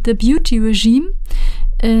zusammen mit The Beauty Regime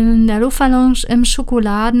in der Lo-Fi-Lounge im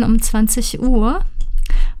Schokoladen um 20 Uhr.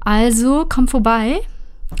 Also kommt vorbei.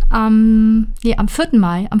 Am 4.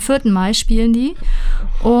 Mai. Am 4. Mai spielen die.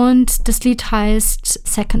 Und das Lied heißt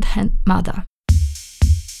Second Hand Mother.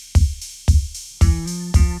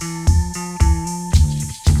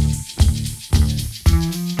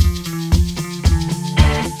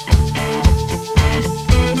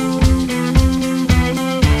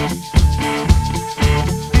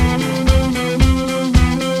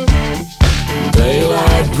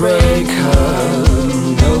 Daylight breaker,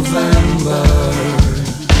 November.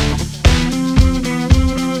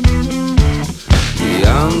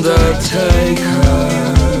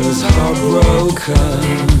 takers, heartbroken.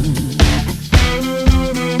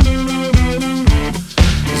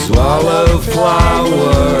 Swallow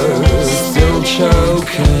flowers, still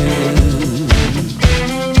choking.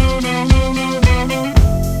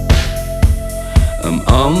 I'm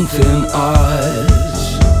on thin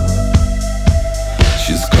ice.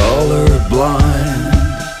 She's colorblind.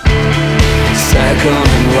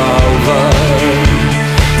 Second lover.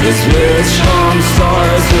 This rich home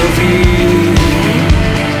starts with you.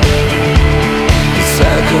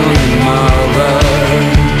 Second mother.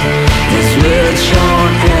 This rich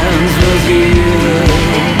home ends with you.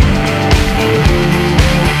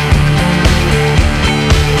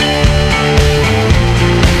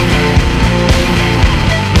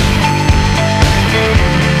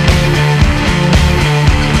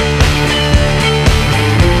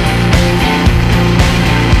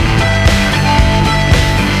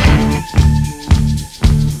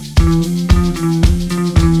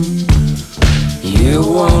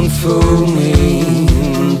 Fool me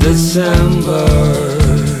in December.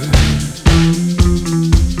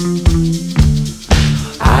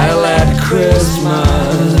 I let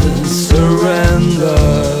Christmas surrender.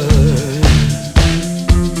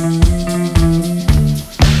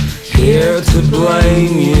 Here to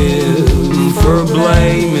blame you for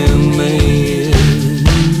blaming me.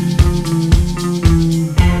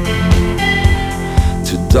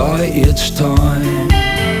 To die each time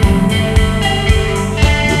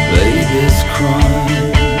is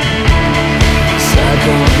crying.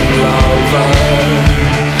 Second lover.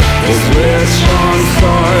 This rich one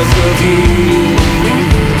starts with you.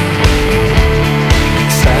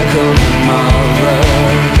 Second mother.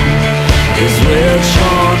 This rich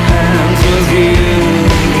one ends with you.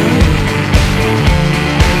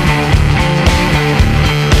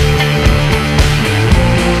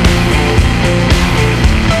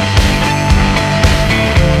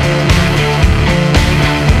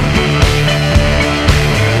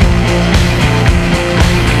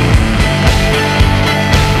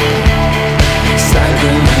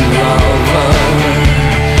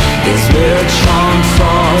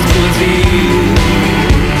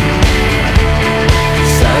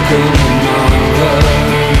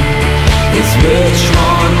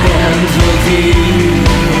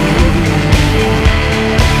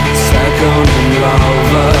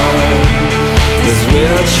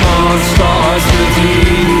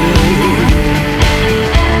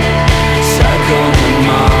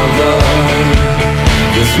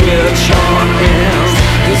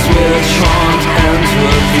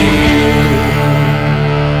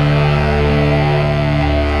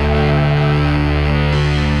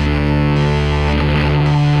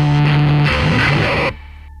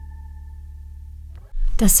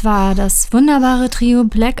 Das war das wunderbare Trio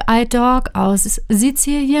Black Eyed Dog aus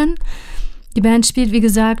Sizilien. Die Band spielt, wie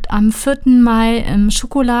gesagt, am 4. Mai im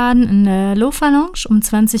Schokoladen in der Lofa Lounge um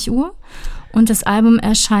 20 Uhr. Und das Album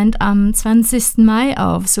erscheint am 20. Mai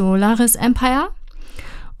auf Solaris Empire.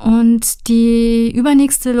 Und die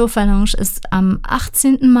übernächste Lofa Lounge ist am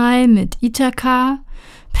 18. Mai mit Ithaka,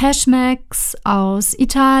 Peshmax aus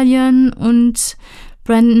Italien und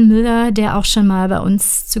Brandon Miller, der auch schon mal bei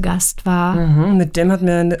uns zu Gast war. Mit dem hatten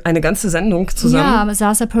wir eine ganze Sendung zusammen. Ja, aber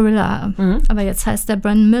Sarsaparilla. Aber jetzt heißt der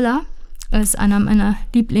Brandon Miller. Er ist einer meiner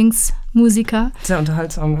Lieblingsmusiker. Sehr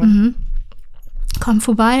unterhaltsam. Ja. Kommt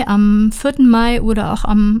vorbei am 4. Mai oder auch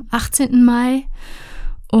am 18. Mai.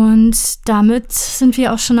 Und damit sind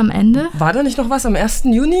wir auch schon am Ende. War da nicht noch was am 1.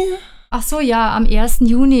 Juni? Ach so, ja, am 1.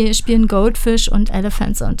 Juni spielen Goldfish und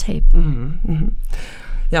Elephants on Tape.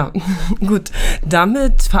 Ja, gut.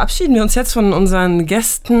 Damit verabschieden wir uns jetzt von unseren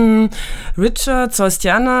Gästen Richard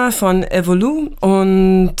Solstiana von Evolu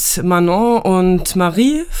und Manon und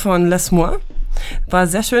Marie von Les Mois. War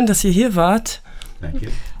sehr schön, dass ihr hier wart. Danke.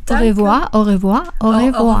 Au revoir, au revoir, au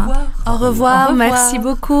revoir. Au revoir, merci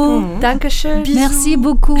beaucoup. Dankeschön. Merci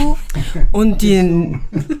beaucoup. Und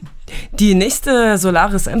die nächste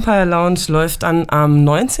Solaris Empire Lounge läuft dann am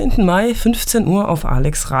 19. Mai, 15 Uhr auf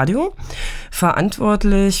Alex Radio.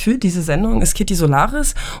 Verantwortlich für diese Sendung ist Kitty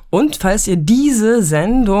Solaris. Und falls ihr diese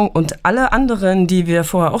Sendung und alle anderen, die wir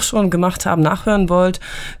vorher auch schon gemacht haben, nachhören wollt,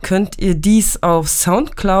 könnt ihr dies auf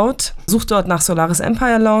Soundcloud. Sucht dort nach Solaris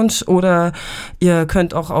Empire Lounge oder ihr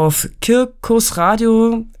könnt auch auf Kirkus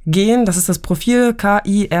Radio gehen. Das ist das Profil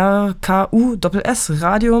KIRKUSS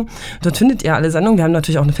Radio. Dort findet ihr alle Sendungen. Wir haben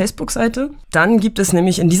natürlich auch eine Facebook-Seite. Dann gibt es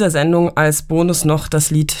nämlich in dieser Sendung als Bonus noch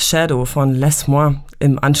das Lied Shadow von Les Mois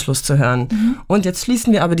im Anschluss zu hören. Und jetzt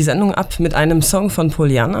schließen wir aber die Sendung ab mit einem Song von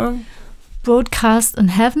Poliana. Broadcast in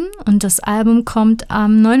Heaven, und das Album kommt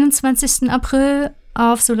am 29. April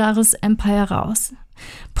auf Solaris Empire raus.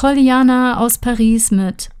 Pollyanna aus Paris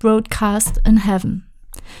mit Broadcast in Heaven.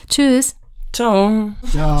 Tschüss. Ciao.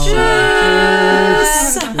 Ciao.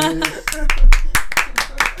 Tschüss.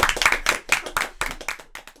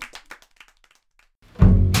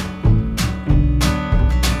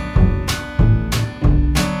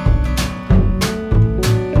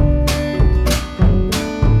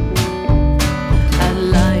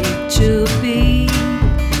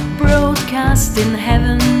 In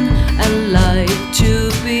heaven, I like to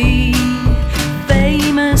be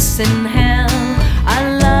famous in hell.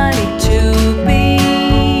 I like to be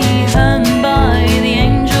hung by the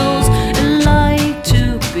angels. I like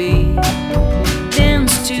to be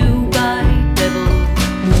danced to by devil.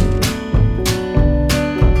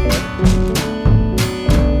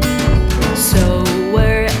 So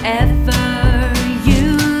wherever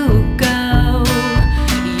you go,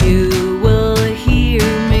 you will hear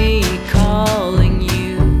me calling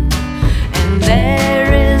you, and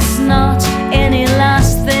there is not any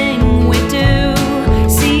last thing we do.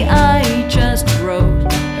 See, I just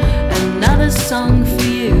wrote another song for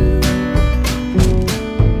you.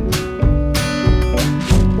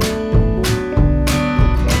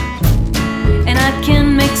 And I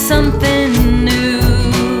can make something new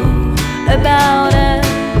about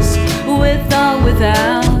us, with or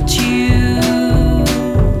without you.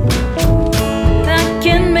 I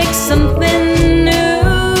can make something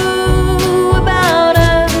new about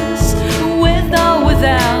us, with or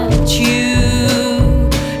without you.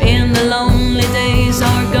 And the lonely days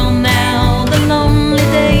are gone now, the lonely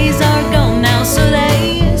days are gone now, so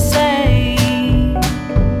they say.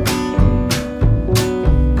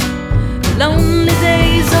 Lonely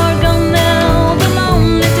days are gone now, the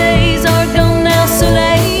lonely days are gone now, so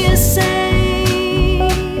they say.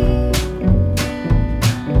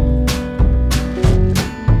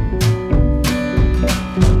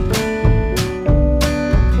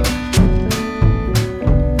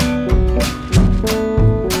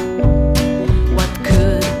 What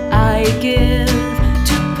could I give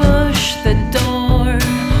to push the door?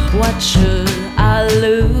 What should I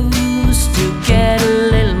lose to get a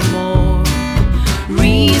little more?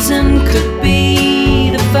 Reason could be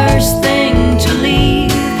the first thing to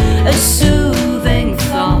leave, a soothing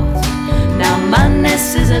thought. Now my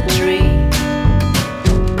nest is a tree.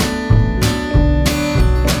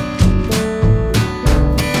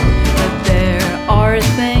 But there are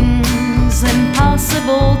things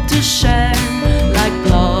impossible to share, like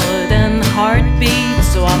blood and heartbeat,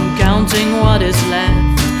 so I'm counting what is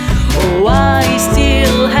left. Oh, I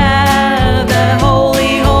still have the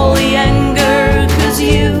holy, holy anger, 'cause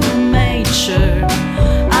you made sure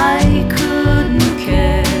I couldn't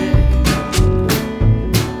care.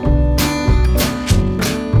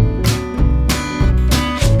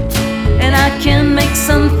 And I can make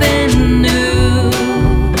something